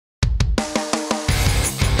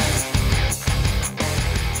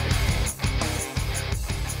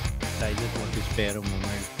spare a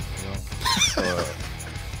moment,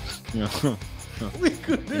 We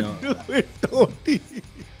couldn't do it, Tony.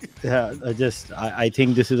 Yeah, I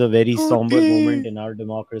think this is a very somber moment in our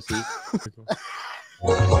democracy.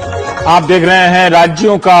 आप देख रहे हैं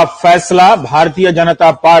राज्यों का फैसला। भारतीय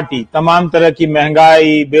जनता पार्टी तमाम तरह की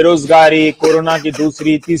महंगाई, बेरोजगारी, कोरोना की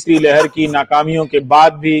दूसरी तीसरी लहर की नाकामियों के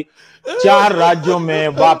बाद भी 4 राज्यों में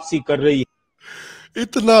वापसी कर रही है।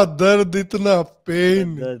 इतना दर्द, इतना पेन।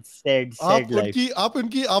 Sad आप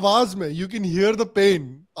इनकी आवाज में, you can hear the pain,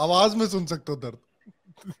 आवाज में सुन सकते हो दर्द।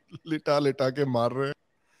 लिटा लिटा के मार रहे हैं।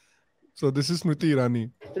 So this is Smriti Irani.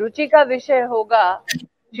 रुचि का विषय होगा,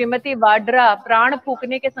 श्रीमती वाड्रा प्राण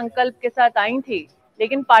फूकने के संकल्प के साथ आई थी,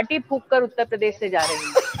 लेकिन पार्टी फूक कर उत्तर प्रदेश से जा रही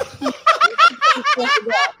है।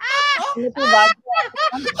 श्रीमती वाड्रा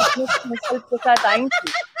प्राण फूकने के संकल्प के साथ आई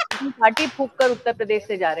थी, लेकिन पार्टी फूक कर उत्तर प्रदेश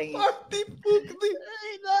से जा रही है।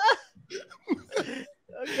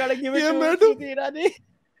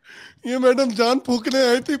 ये मैडम जान फूकने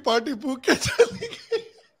आई थी, पार्टी फूक के चली गई।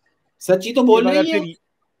 सच्ची तो बोल रही है।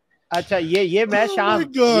 अच्छा, ये मैं शाम,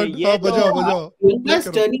 ये बजाओ।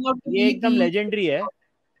 ये एकदम लेजेंडरी है।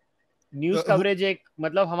 न्यूज कवरेज एक,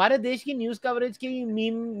 मतलब हमारे देश की न्यूज कवरेज की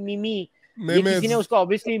मीमी किसी ने उसको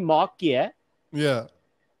ऑब्वियसली मॉक किया है। Yeah.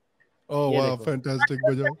 Oh wow, fantastic,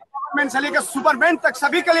 बजाओ। मैन से लेकर सुपरमैन तक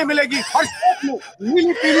सभी के लिए मिलेगी, और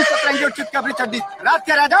नीली पीली सतरंगी और चितकबरी चड्डी, रात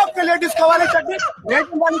के राजाओं के लेडीज को वाली चड्डी, रेड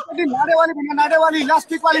वाली चड्डी, नाड़े वाली, बिना नाड़े वाली,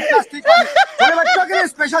 इलास्टिक वाली, प्लास्टिक वाली, छोटे बच्चों के लिए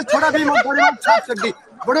स्पेशल छोटा भीम और बड़े छाप चड्डी,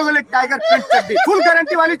 बड़ों के लिए टाइगर प्रिंट चड्डी, फुल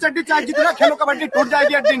गारंटी वाली चड्डी, चाहे जितना खेलो कबड्डी टूट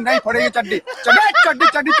जाएगी हड्डी, नहीं फोड़ेगी चड्डी।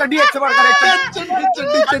 चड्डी एक से बढ़कर एक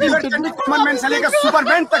चड्डी, कॉमन मैन से लेकर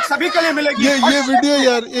सुपरमैन तक सभी के लिए मिलेगी। ये वीडियो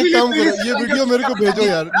यार, एक काम करो, ये वीडियो मेरे को भेजो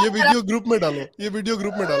यार, ये वीडियो ग्रुप में डालो, ये वीडियो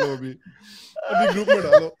ग्रुप में डालो, अभी ग्रुप में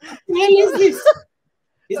डालो।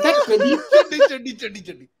 Is that Pradeep? चड्डी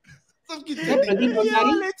सबकी प्रदीप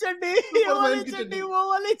भंडारी चड्डी, वो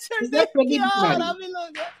वाली चड्डी क्या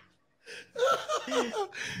मिलोगे?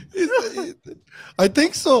 I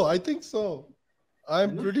think so.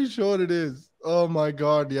 I'm pretty sure it is. Oh my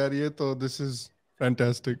God, यार ये तो this is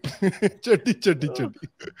fantastic. चड्डी.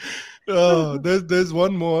 Oh, there's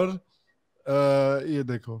one more. ये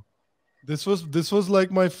देखो. This was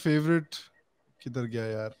like my favorite. किधर गया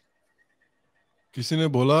यार? किसी ने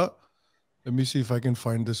बोला. Let me see if I can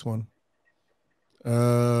find this one.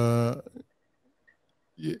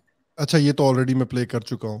 अच्छा, ये तो ऑलरेडी मैं प्ले कर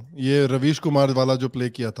चुका हूँ। ये रवीश कुमार वाला जो प्ले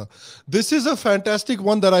किया था। This is a fantastic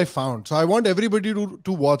one that I found. So I want everybody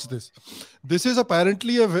to watch this. This is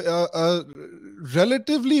apparently a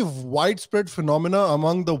relatively widespread phenomena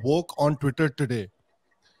among the woke on Twitter today.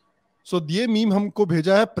 So ये meme हमको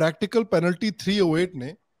भेजा है Practical Penalty 308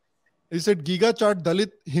 ने। He said, Giga chart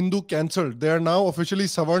Dalit Hindu cancelled. They are now officially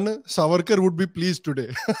Savarna. Savarkar would be pleased today.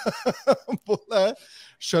 बोला है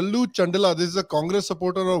Shallu Chandala, this is a Congress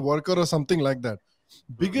supporter or worker or something like that.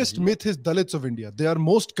 Biggest myth is Dalits of India. They are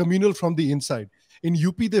most communal from the inside. In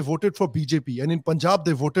UP, they voted for BJP. And in Punjab,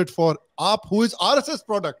 they voted for AAP, who is RSS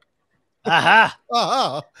product. Ab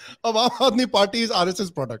Aam Aadmi Party is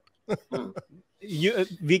RSS product.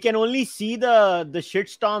 We can only see the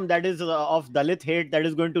shitstorm that is of Dalit hate that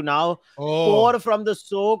is going to now pour from the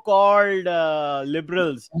so-called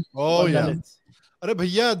liberals. Oh, yeah. Dalits. अरे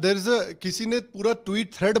भैया, किसी ने पूरा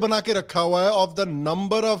tweet thread बना के रखा हुआ है of the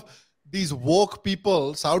number of these woke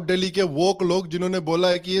people, south Delhi के वोक लोग, जिन्होंने बोला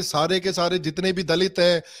है कि ये सारे के सारे जितने भी दलित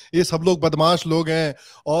हैं, ये सब लोग बदमाश लोग हैं.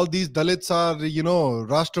 All these Dalits are, you know,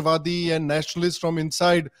 Rashtravadi and nationalist from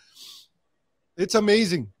inside. It's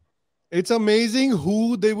amazing. It's amazing who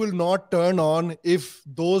they will not turn on if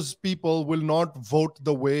those people will not vote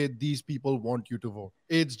the way these people want you to vote.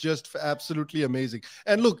 It's just absolutely amazing.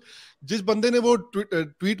 And look, जिस बंदे ने वो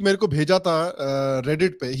tweet मेरे को भेजा था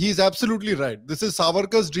Reddit पे, he is absolutely right. This is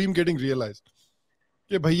Savarkar's dream getting realized.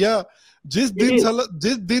 कि भैया जिस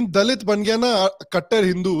दिन दलित बन गया ना कट्टर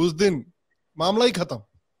हिंदू, उस दिन मामला ही खत्म.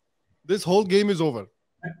 This whole game is over.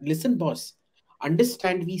 Listen, boss.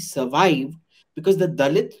 Understand, we survived because the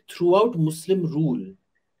Dalit threw out Muslim rule.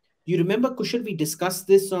 You remember, Kushal, we discussed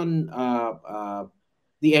this on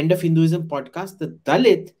the End of Hinduism podcast. The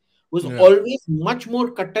Dalit was always much more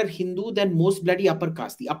Kattar Hindu than most bloody upper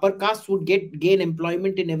caste. The upper caste would gain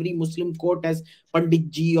employment in every Muslim court as Pandit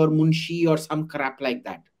Ji or Munshi or some crap like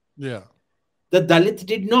that. Yeah. The Dalit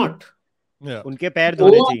did not. Yeah. उनके पैर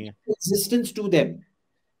धोने चाहिए. Existence to them.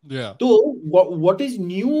 Yeah. So what is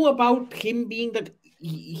new about him being that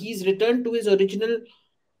he's returned to his original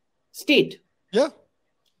state? Yeah.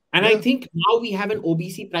 And I think now we have an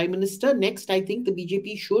OBC prime minister. Next, I think the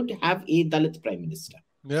BJP should have a Dalit prime minister.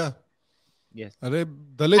 Yeah. Yes. अरे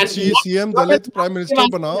दलित CM दलित prime minister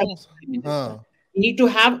बनाओ. हाँ. We need to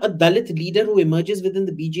have a Dalit leader who emerges within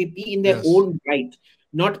the BJP in their own right,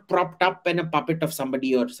 not propped up and a puppet of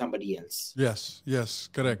somebody or somebody else. Yes,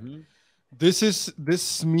 correct.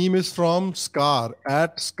 This meme is from Scar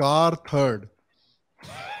 @Scar3rd.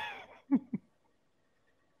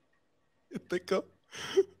 देखो,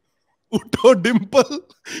 उठो डिम्पल,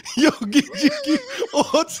 योगी जी की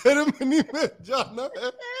oath ceremony में जाना है।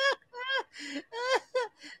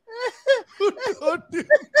 उठो वो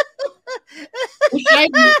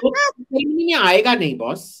शायद ceremony में आएगा नहीं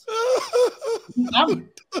boss.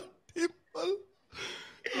 Dimple,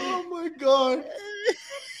 oh my god,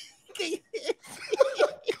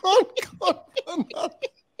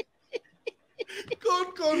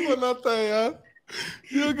 कौन बनाता है यार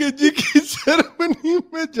योगी जी की सेरेमनी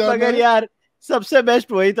में जाना। मगर यार सबसे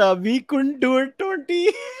बेस्ट वही था, वी कुडंट डू इट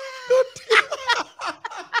टोटी।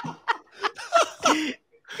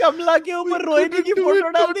 कमला के ऊपर रोहिणी की फोटो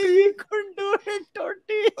डाल दी, वी कुडंट डू इट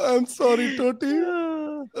टोटी। आई एम सॉरी टोटी।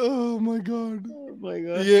 Oh my God.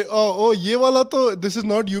 ये वाला तो this is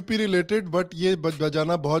not UP related, but ये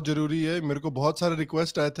बजाना बहुत जरूरी है। मेरे को बहुत सारे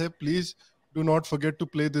रिक्वेस्ट आए थे, please do not forget to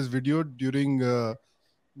play this video during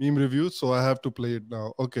meme review, so I have to play it now.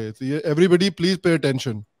 Okay, so everybody please pay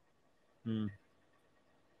attention.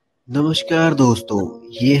 नमस्कार दोस्तों,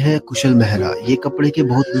 ये है कुशल मेहरा। ये कपड़े के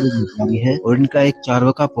बहुत बड़े व्यापारी हैं और इनका एक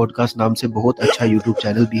चारवका पॉडकास्ट नाम से बहुत अच्छा यूट्यूब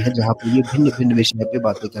चैनल भी है, जहाँ पे ये भिन्न भिन्न विषय पे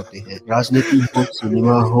बातें करते हैं। राजनीति हो,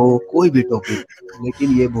 सिनेमा हो, कोई भी टॉपिक, लेकिन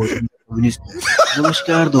ये भोजन कम्युनिस्ट है।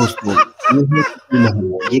 नमस्कार दोस्तों, ये है कुशल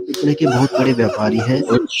मेहरा। ये कपड़े के बहुत बड़े व्यापारी हैं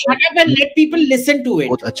और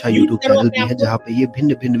बहुत अच्छा यूट्यूब चैनल भी है, जहाँ पे ये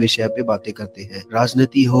भिन्न भिन्न विषय पे बातें करते हैं।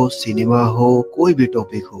 राजनीति हो, सिनेमा हो, कोई भी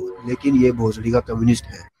टॉपिक हो, लेकिन ये भोजड़ी का कम्युनिस्ट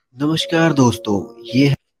है। नमस्कार दोस्तों,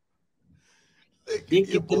 ये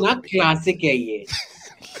कितना क्लासिक है ये।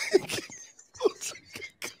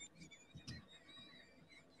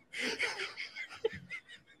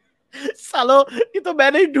 सालो, ये तो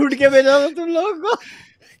मैंने ही ढूंढ के भेजा था तुम लोगों को।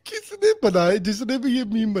 किसने बनाया, जिसने भी ये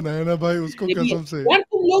मीम बनाया ना भाई, उसको कसम से। यार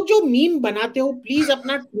तुम लोग जो मीम बनाते हो, प्लीज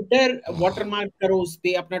अपना ट्विटर वाटरमार्क करो, उस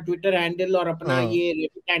पे अपना ट्विटर हैंडल और अपना ये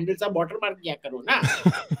रेडिट हैंडल सब वाटरमार्क किया करो ना।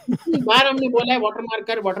 इतनी बार हमने बोला है वाटरमार्क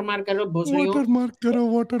करो, वाटरमार्क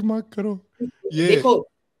करो। ये देखो,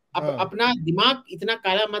 अपना दिमाग इतना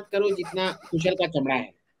काला मत करो जितना कुशल का चमड़ा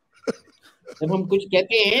है। जब हम कुछ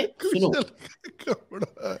कहते हैं, सुनो,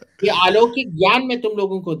 ये अलौकिक ज्ञान मैं तुम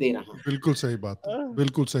लोगों को दे रहा हूँ। बिल्कुल सही बात है,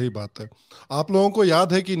 बिल्कुल सही बात है। आप लोगों को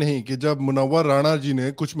याद है कि नहीं कि जब मुनव्वर राणा जी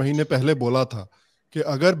ने कुछ महीने पहले बोला था कि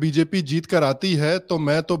अगर बीजेपी जीत कर आती है तो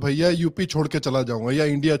मैं तो भैया यूपी छोड़ के चला जाऊंगा या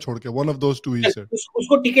इंडिया छोड़ के, one of those two he said.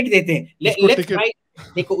 उसको टिकट देते हैं,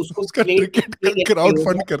 देखो उसको टिकट क्राउड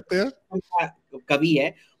फंड करते हैं। कवि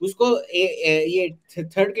है, उसको ये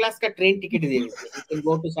थर्ड क्लास का ट्रेन टिकट दे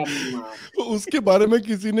देते हैं। उसके बारे में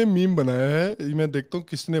किसी ने मीम बनाया है, मैं देखता हूँ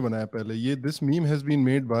किसने बनाया पहले। ये this meme has been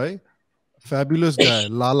made by fabulous guy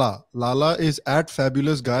Lala is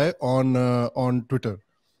 @fabulous_guy on Twitter।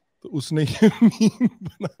 तो उसने ये मीम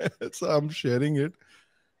बनाया है, so I'm sharing it।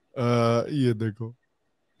 ये देखो।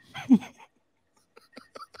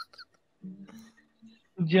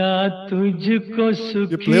 जा तुझको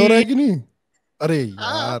ये प्ले हो रहा है कि नहीं? अरे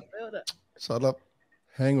यार साला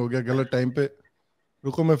हैंग हो गया गलत टाइम पे।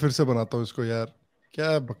 रुको मैं फिर से बनाता हूँ इसको यार,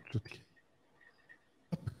 क्या बकचोदी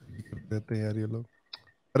देते हैं यार ये लोग।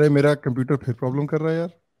 अरे मेरा कंप्यूटर फिर प्रॉब्लम कर रहा है यार।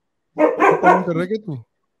 प्रॉब्लम कर रहा है क्या तू?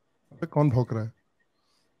 अबे कौन भौंक रहा है?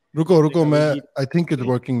 रुको मैं, I think it's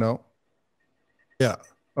working now. या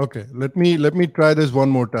okay, let me try this one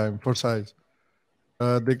more time for size.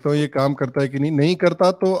 देखता हूँ ये काम करता है कि नहीं। नहीं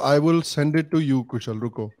करता तो I will send it to you कुशल।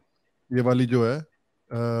 रुको, ये वाली जो है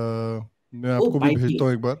मैं आपको भी भेजता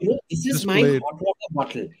हूँ एक बार। This is my hot water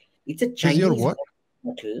bottle. It's a Chinese water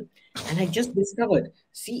bottle, and I just discovered.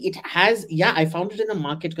 See, it has, yeah, I found it in the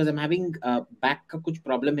market because I'm having back का कुछ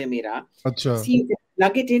problem है मेरा। अच्छा। See, you can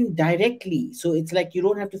plug it in directly, so it's like you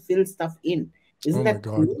don't have to fill stuff in. Isn't that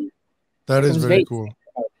cool? That is very cool.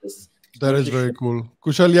 That is very cool.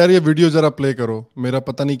 कुशल यार ये video जरा play करो, मेरा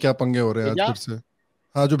पता नहीं क्या पंगे हो रहे हैं आज फिर से।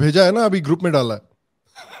 हाँ जो भेजा है ना, अभी ग्रुप में डाला है।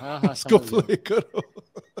 हाँ इसको प्ले करो।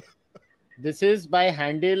 This is by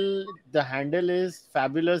handle. The handle is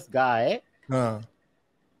fabulous guy. हाँ।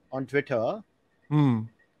 On Twitter.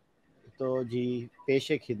 तो जी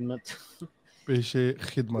पेशे खिदमत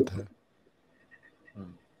है।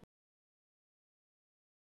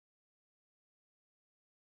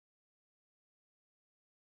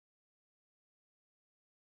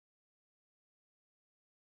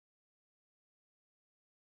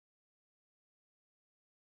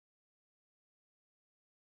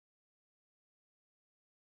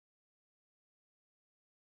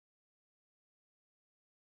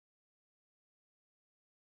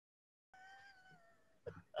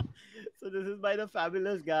 So this is by the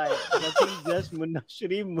fabulous guy. Nothing, just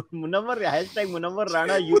Shri Munawwar #Munawwar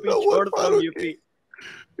Rana UP छोड़ from UP.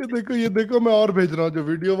 ये देखो मैं और भेज रहा हूँ, जो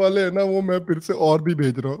वीडियो वाले है ना वो मैं फिर से और भी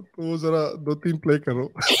भेज रहा हूँ, तो वो जरा 2-3 प्ले करो.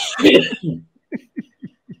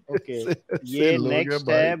 Okay, ये next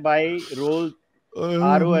है by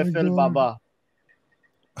ROFL Baba.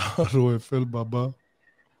 ROFL Baba.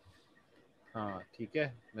 हाँ ठीक है,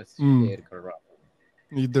 मैं शेयर कर रहा हूँ.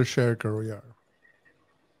 इधर शेयर करो यार.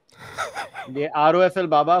 ये ROFL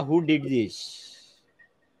Baba, who did this?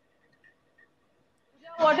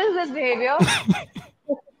 What is this behavior?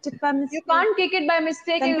 You can't kick it by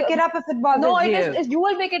mistake. Then pick it up if it bothers no, you. it is. You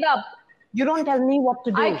will pick it up. You don't tell me what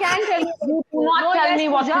to do. I can tell you. You do not tell me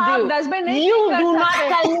what to do. You do not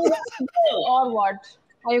tell me what to do. Or what?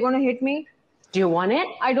 Are you going to hit me? Do you want it?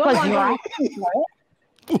 I don't want it.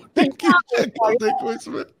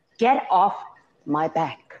 Get off my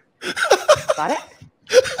back. Got it?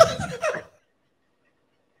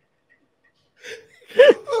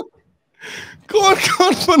 कौन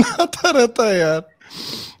बनाता रहता है यार,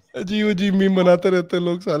 अजीब meme बनाते रहते हैं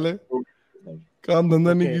लोग साले, काम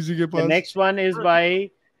धंधा नहीं किसी के पास. The next one is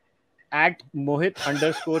by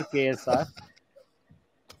 @Mohit_KSR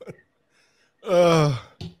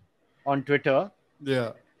on Twitter.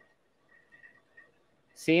 Yeah.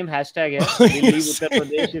 Same hashtag है. We'll leave Uttar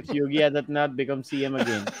Pradesh if Yogi Adityanath becomes CM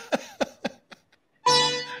again.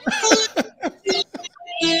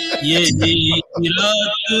 यही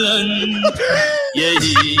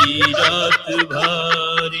रात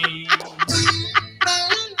भारी,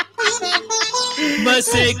 बस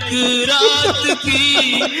एक रात की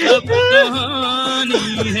अब कहानी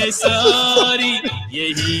है सारी,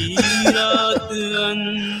 यही रात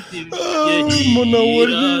अंतिम, यही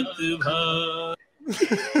रात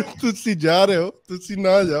भारी. तुसी जा रहे हो, तुसी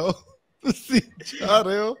ना जाओ, तुसी जा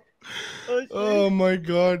रहे हो. Oh my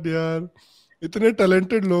God यार, इतने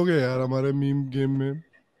टैलेंटेड लोग हैं यार हमारे मीम गेम में.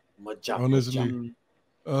 Honestly.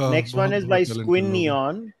 Next one is by Squin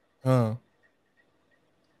Neon. हाँ.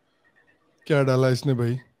 क्या डाला इसने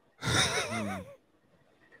भाई?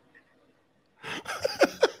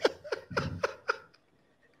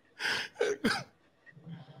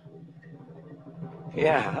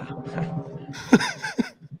 Yeah.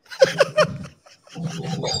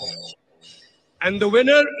 And the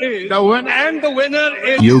winner is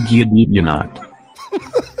Yogi Adityanath.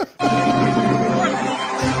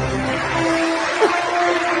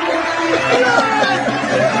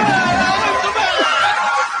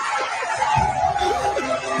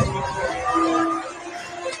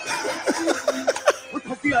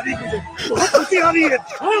 बहुत हंसी आ रही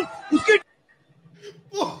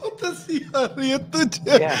है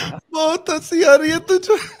तुझे, बहुत हंसी आ रही है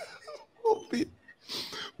तुझे.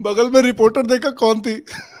 बगल में रिपोर्टर देखा कौन थी?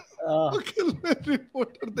 बगल में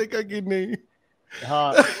रिपोर्टर देखा कि नहीं?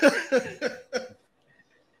 हाँ.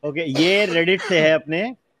 ओके, ये रेडिट से है अपने.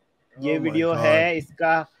 ये वीडियो है,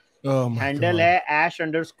 इसका हैंडल है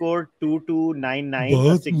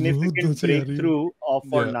 @_2299 significant breakthrough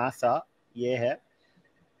for NASA. ये है.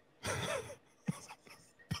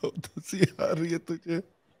 बहुत हंसी आ रही है तुझे.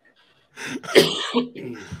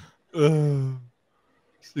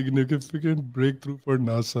 Significant breakthrough for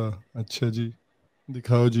NASA. अच्छा जी,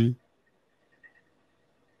 दिखाओ जी.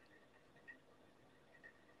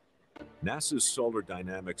 NASA's Solar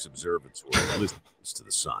Dynamics Observatory listens to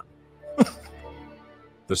the sun.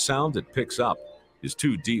 The sound it picks up is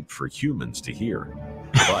too deep for humans to hear.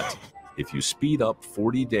 But if you speed up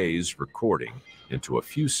 40 days recording into a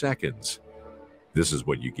few seconds, this is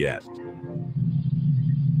what you get.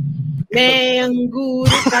 मैं अंगूर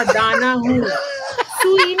का दाना हूँ,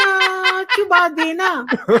 सुई ना चुबा देना,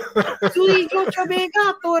 सुई जो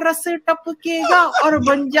चबेगा तो रस टपकेगा और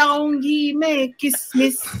बन जाऊंगी मैं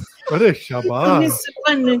किसमिस. अरे शाबाश,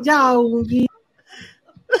 बन जाऊंगी.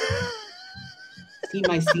 See,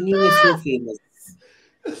 my singing is so famous.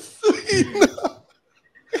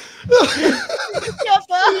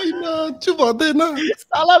 Chuba देना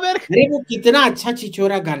साला मेरे. अरे वो कितना अच्छा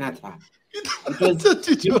छिछोरा गाना था. अरे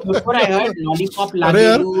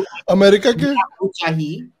यार,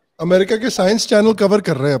 अमेरिका के साइंस चैनल कवर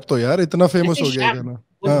कर रहे हैं अब तो यार, इतना फेमस हो गया गाना.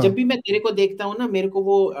 जब भी मैं तेरे को देखता हूँ ना, मेरे को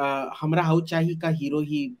वो हमरा हाउ चाही का हीरो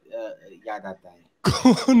ही याद आता है.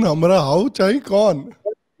 कौन हमरा हाउ चाही? कौन?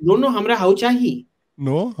 नो हमरा हाउ चाही.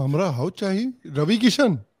 नो हमरा हाउ चाही, रवि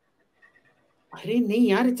किशन. अरे नहीं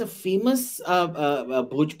यार, it's a famous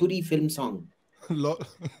Bhojpuri film song.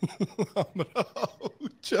 हमरा हाउ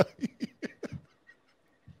चाही.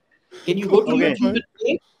 Can you go to YouTube and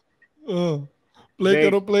play?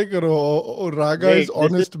 Play karo. Raga is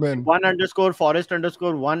honest man.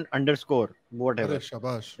 1_forest_1_ whatever. Arey,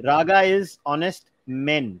 shabash. Raga is honest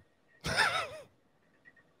men.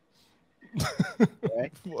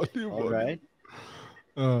 Right? All right.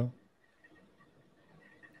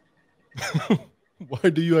 Why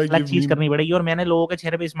do you अलग चीज करनी पड़ेगी। और मैंने लोगों के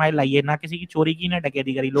चेहरे पे स्माइल लाई है, ना किसी की चोरी की ना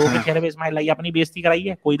डकैती करी, लोगों के चेहरे पे स्माइल लाई है, अपनी बेइज्जती कराई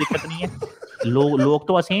है, कोई दिक्कत नहीं है। लोग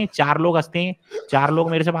तो हंसे हैं, 4 लोग हंसते हैं, 4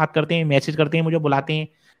 लोग मेरे से बात करते हैं, मैसेज करते हैं, मुझे बुलाते हैं।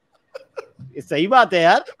 सही बात है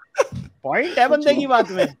यार, पॉइंट है बंदे की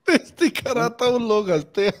बात में। बेइज्जती कराता हूँ, लोग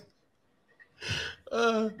हंसते हैं।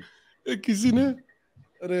 किसी ने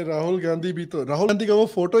राहुल गांधी का वो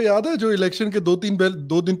फोटो याद है जो इलेक्शन के 2 दिन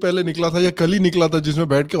पहले निकला था, या कल ही निकला था, जिसमें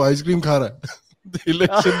बैठ के आइसक्रीम खा रहा है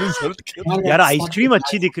इलेक्शन रिजल्ट के। यार आइसक्रीम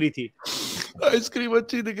अच्छी दिख रही थी,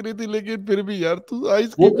 लेकिन फिर भी यार तू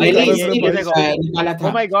आइसक्रीम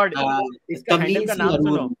ओह माय गॉड, इसका हैंडल का नाम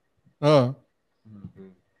सुनो। हाँ,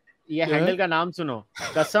 ये हैंडल का नाम सुनो,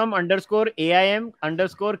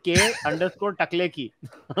 कसम_AIM_K_टकले की।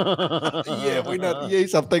 ये विनर, ये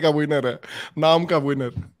इस हफ्ते का विनर है, नाम का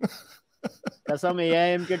विनर। कसम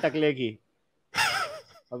AIM के टकले की।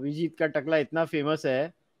 अभिजीत का टकला इतना फेमस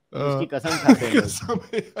है, उसकी कसम खाते हैं। कसम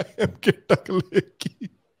AIM के टकले की।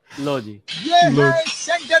 लो जी, ये है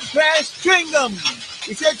सेंटर फ्रेश च्युइंगम।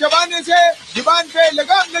 इसे चबाने से जुबान पे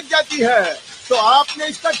लगाम लग जाती है। तो आपने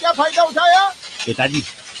इसका क्या फायदा उठाया? पिताजी,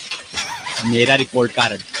 मेरा रिपोर्ट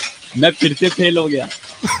कार्ड, मैं फिर से फेल हो गया।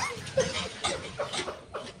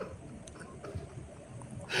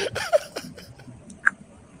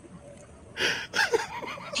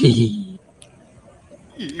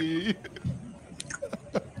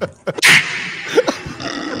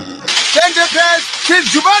 सेंटर फ्रेश सिर्फ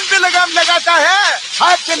जुबान पे लगाम लगाता है,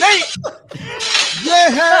 हाथ पे नहीं। ये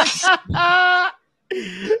है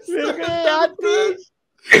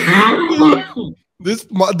This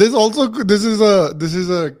is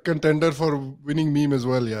a contender for winning meme as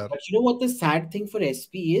well, yeah. But you know what the sad thing for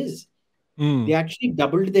SP is? They actually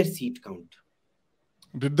doubled their seat count.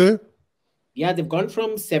 Did they? Yeah, they've gone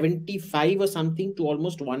from 75 or something to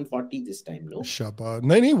almost 140 this time, no? Shaba.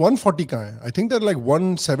 No, 140 ka hai. I think they're like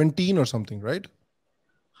 117 or something, right?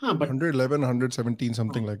 Huh, but 111, 117,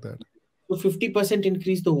 something like that. So 50%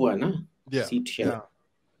 increase to hua na? Yeah. Seat share. Yeah.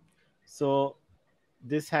 So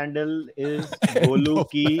this handle is Bolu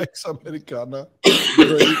ki Pax Americana.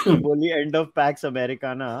 Boli end of Pax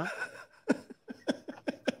Americana.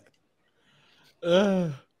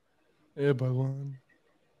 Hey Bhagwan.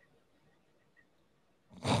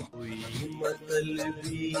 कोई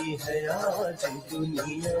मतलबी है आज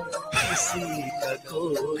दुनिया, किसी का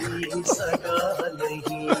कोई सगा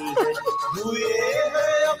नहीं है। हुए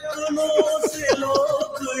हैं अपनों से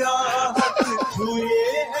लोग याहत, हुए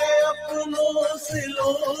हैं अपनों से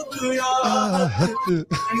लोग याहत,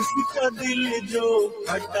 इसका दिल जो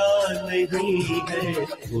फटा नहीं है,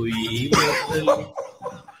 कोई मतलब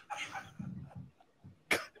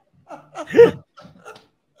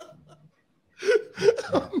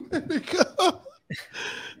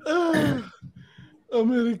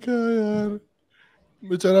अमेरिका यार,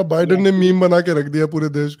 बेचारा बाइडेन ने मीम बना के रख दिया पूरे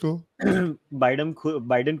देश को।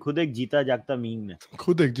 बाइडेन खुद एक जीता जागता मीम है।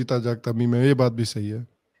 खुद एक जीता जागता मीम है, ये बात भी सही है।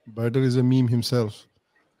 Biden is a meme himself.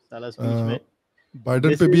 साला स्पीच में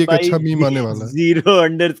बाइडेन पे भी एक अच्छा मीम आने वाला है।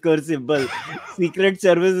 0_ symbol. Secret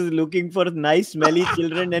Service is looking for nice smelly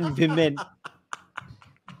children and women.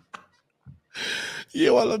 ये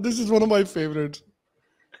वाला, this is one of my favorites.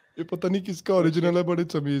 ये पता नहीं किसका ओरिजिनल है, but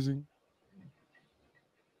it's amazing.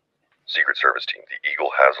 Secret Service team, the Eagle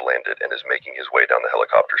has landed and is making his way down the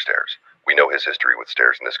helicopter stairs. We know his history with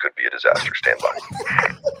stairs, and this could be a disaster. Stand by.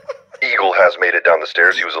 Eagle has made it down the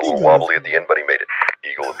stairs. He was a little wobbly at the end, but he made it.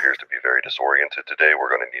 Eagle appears to be very disoriented today.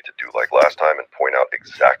 We're going to need to do like last time and point out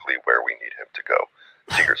exactly where we need him to go.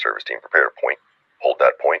 Secret Service team, prepare a point. Hold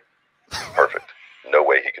that point. Perfect. No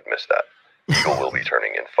way he could miss that. Eagle will be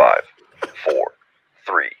turning in 5, 4,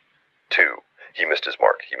 3, 2. He missed his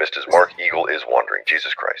mark. He missed his mark. Eagle is wandering.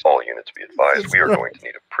 Jesus Christ. All units be advised. We are going to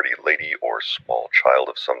need a pretty lady or small child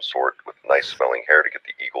of some sort with nice smelling hair to get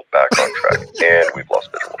the Eagle back on track. And we've lost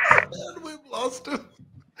visual. And we've lost him.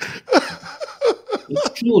 It's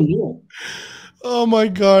true, no? Oh my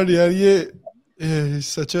God, yaar, he's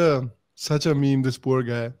such a meme, this poor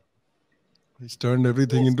guy. He's turned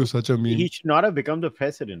everything into such a meme. He should not have become the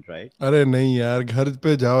president, right? अरे नहीं यार, घर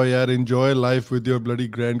पे जाओ यार, enjoy life with your bloody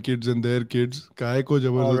grandkids and their kids. काहे को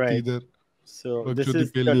जबरदस्ती इधर? So this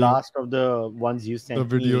is the last of the ones you sent the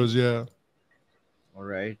videos, me. yeah. All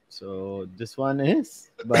right. So this one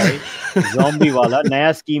is by Zombie Wala.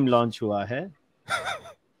 नया scheme launch हुआ है.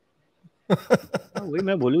 वही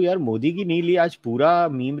मैं बोलूं यार, मोदी की नहीं ली आज पूरा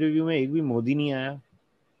मीम रिव्यू में, एक भी मोदी नहीं आया।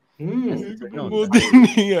 मोदी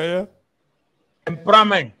नहीं आया।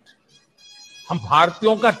 टेम्परामेंट, हम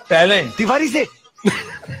भारतीयों का टैलेंट। तिवारी से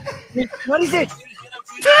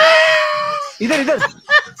इधर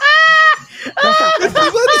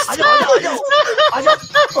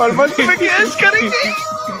ऑलमोस्ट में कैश करेंगे।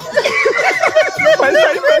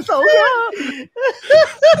 पैसा होगा।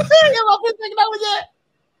 ये वापस देखना मुझे।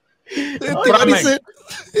 तिवारी से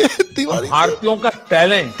भारतीयों का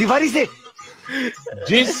टैलेंट। तिवारी से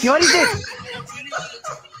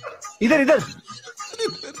इधर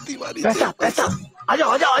पैसा आ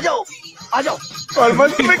जाओ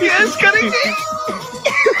ऑलमोस्ट में कैश करेंगे।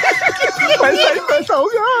 पैसा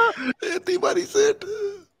होगा। तिवारी सेठ।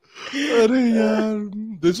 अरे यार,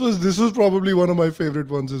 this was probably one of my favorite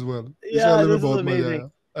ones as well. Yeah, वाले में this was बहुत मजा amazing. आया।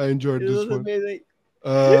 I enjoyed this one.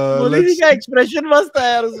 Modi ji का एक्सप्रेशन मस्त है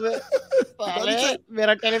यार उसमें। साले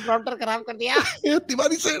मेरा टेलीप्रॉम्प्टर खराब कर दिया।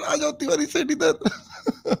 तिवारी सेठ आ जाओ, तिवारी सेठ इधर।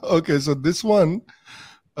 Okay, so this one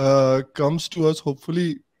comes to us hopefully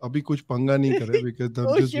अभी कुछ पंगा नहीं करे because I'm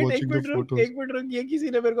just watching the photos. एक मिनट रुकिए, किसी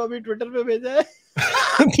ने मेरे को अभी ट्विटर पे भेजा है।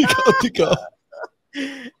 दिखाओ।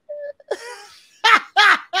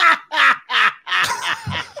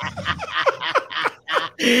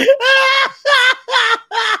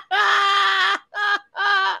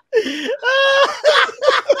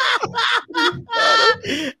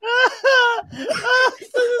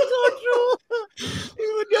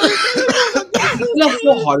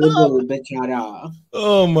 So horrible, बेचारा.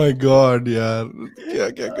 Oh my God, यार,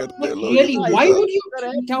 क्या करते हैं लोग? Really, why would you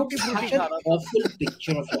print out such an awful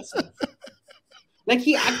picture of yourself? Like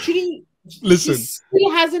he actually. Listen. He still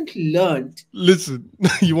hasn't learned. Listen,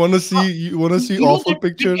 you wanna see awful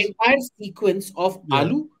pictures? The entire sequence of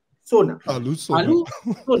Alu Sona.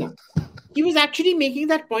 He was actually making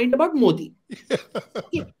that point about Modi.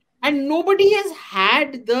 Okay. And nobody has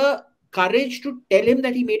had the courage to tell him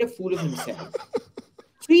that he made a fool of himself.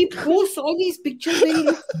 So he posts all these pictures where he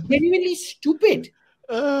looks genuinely stupid.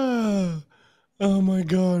 Oh my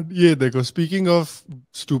God. Yeah, देखो, speaking of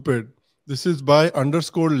stupid, this is by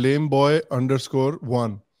 _lameboy_1.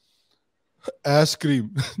 Ass cream.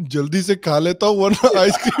 जल्दी से खा लेता हूँ वरना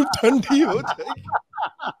ice cream ठंडी हो जाएगी।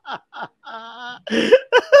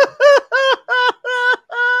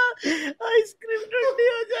 आइसक्रीम ठंडी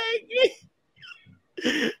हो जाएगी।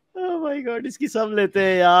 Oh my God, इसकी सब लेते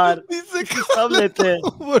हैं यार। सब लेते हैं।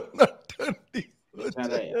 वरना ठंडी हो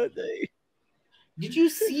जाएगी। Did you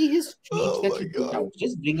see his tweet that he put out?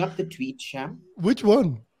 Just bring up the tweet, Sham. Which one?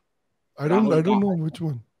 I don't know which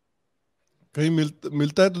one. कहीं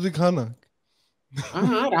मिलता है तो दिखाना।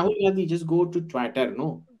 Rahul Gandhi, just go to Twitter, no?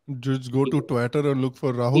 Just go to Twitter and look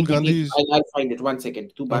for Rahul Gandhi. I'll find it. 1 second.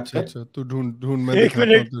 तू बात कर। अच्छा, तू ढूंढ मैं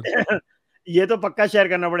दिखाता हूँ। ये तो पक्का शेयर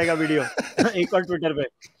करना पड़ेगा वीडियो एक और ट्विटर पे।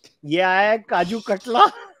 ये आया है काजू कतला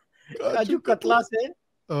से।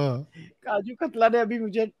 काजू कतला ने अभी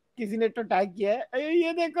मुझे किसी ने तो टैग किया है।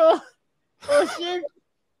 ये देखो। Oh shit.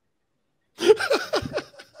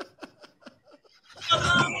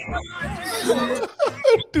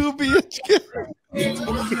 2 BHK.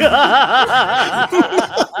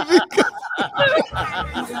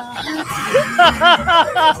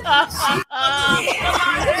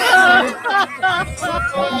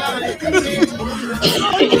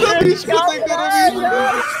 रवीश को देखो,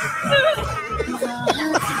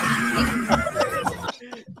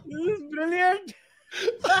 Brilliant.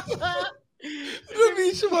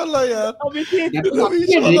 रवीश वाला यार।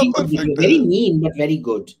 Very mean but very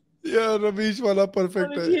good. यार रवीश वाला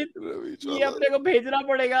परफेक्ट है। ये अपने को भेजना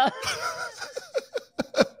पड़ेगा।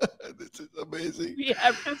 This is amazing. We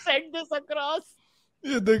have to send this across.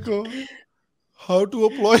 ये देखो, how to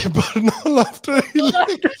apply Bernal after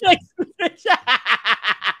election.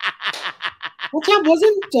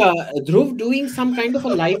 Wasn't Dhruv doing some kind of a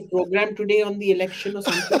live program today on the election or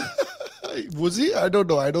something? Was he? I don't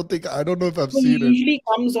know. I don't know if I've He seen it. usually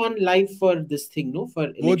comes on live for this thing, no? For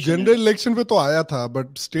वो election. General election पे तो आया था,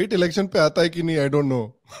 but state election पे आता है कि नहीं, I don't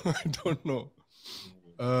know. I don't know.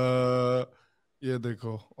 ये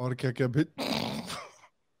देखो, और क्या भी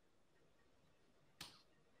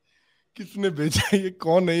किसने भेजा? ये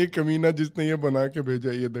कौन है ये कमीना जिसने ये बना के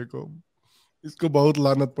भेजा? ये देखो, इसको बहुत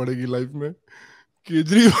लानत पड़ेगी लाइफ में।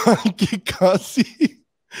 केजरीवाल की खांसी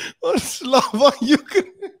और स्लावा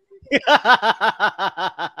यूक्रेन।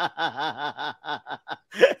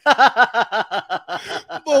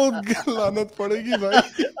 बहुत लानत पड़ेगी भाई।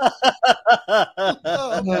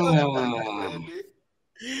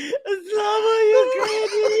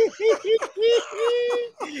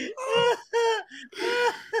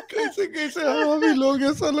 कैसे कैसे हरामी लोग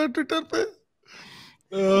हैं साला ट्विटर पे।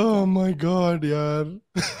 ओह माय गॉड यार।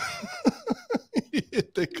 ये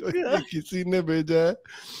देखो, ये किसी ने भेजा है,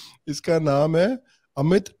 इसका नाम है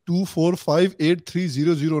अमित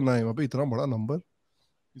 245830009। अबे इतना बड़ा नंबर।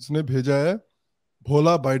 इसने भेजा है,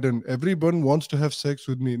 भोला Biden, everyone wants to have sex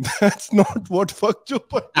with me. That's not what fuck Joe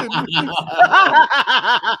Biden means.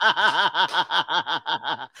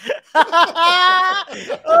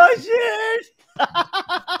 Oh shit.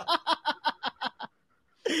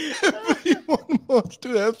 Everyone wants to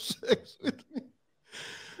have sex with me.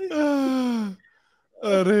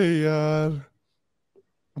 अरे यार,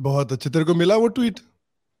 बहुत अच्छे। तेरे को मिला वो ट्वीट?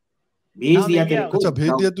 भेज दिया तेरे को। अच्छा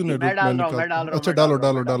भेज दिया तूने? मैं डाल रहा हूँ। अच्छा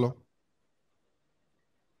डालो।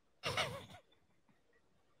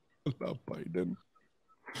 Biden.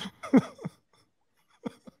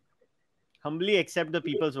 Humbly accept the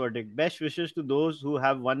people's verdict. Best wishes to those who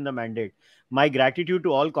have won the mandate. My gratitude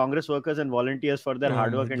to all Congress workers and volunteers for their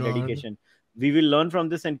hard work and dedication. We will learn from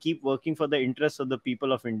this and keep working for the interests of the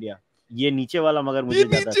people of India. ये नीचे वाला मगर मुझे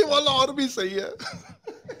ज्यादा नीचे वाला और भी सही है।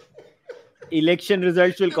 Election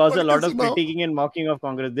results will cause a lot of critiquing and mocking of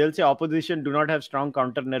Congress. They'll say opposition do not have strong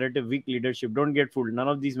counter narrative, weak leadership. Don't get fooled. None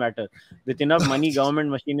of these matter. With enough money,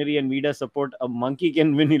 government machinery, and media support, a monkey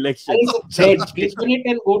can win elections. Thread. Click on it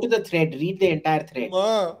and go to the thread. Read the entire thread.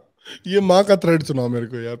 ये माँ का thread सुनाओ मेरे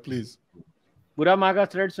को यार please. पूरा माँ का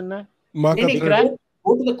thread सुनना है? माँ का thread।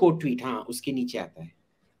 Go to the quote tweet. हाँ, उसके नीचे आता है।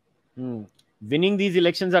 Winning these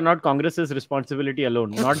elections are not Congress's responsibility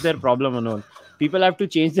alone, not their problem alone. People have to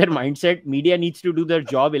change their mindset. Media needs to do their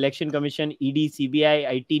job. Election Commission, ED, CBI,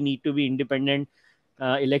 IT need to be independent.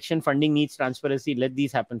 Election funding needs transparency. Let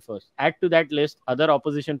these happen first. Add to that list other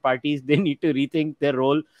opposition parties. They need to rethink their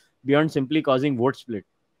role beyond simply causing vote split.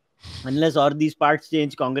 Unless all these parts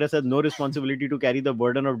change, Congress has no responsibility to carry the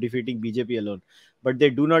burden of defeating BJP alone. But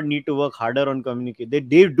they do not need to work harder on communication.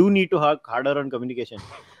 They do need to work harder on communication.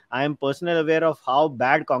 I am personally aware of how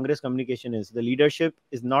bad Congress communication is. The leadership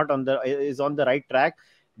is on the right track.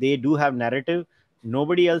 They do have narrative.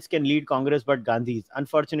 Nobody else can lead Congress but Gandhis.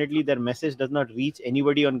 Unfortunately, their message does not reach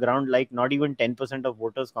anybody on ground, like not even 10% of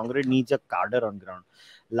voters. Congress needs a cadre on ground.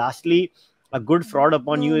 Lastly, a good fraud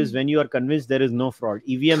upon you is when you are convinced there is no fraud.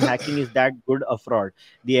 EVM hacking is that good a fraud.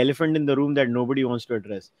 The elephant in the room that nobody wants to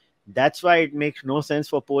address. That's why it makes no sense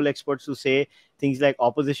for poll experts to say things like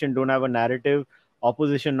opposition don't have a narrative,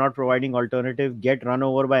 opposition not providing alternative, get run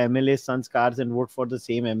over by MLA's sons' cars and vote for the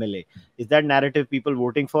same MLA. Is that narrative people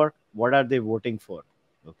voting for? What are they voting for?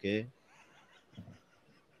 Okay.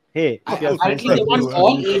 Hey, apparently they want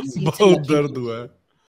all 8 seats. बहुत दर्द हुआ है।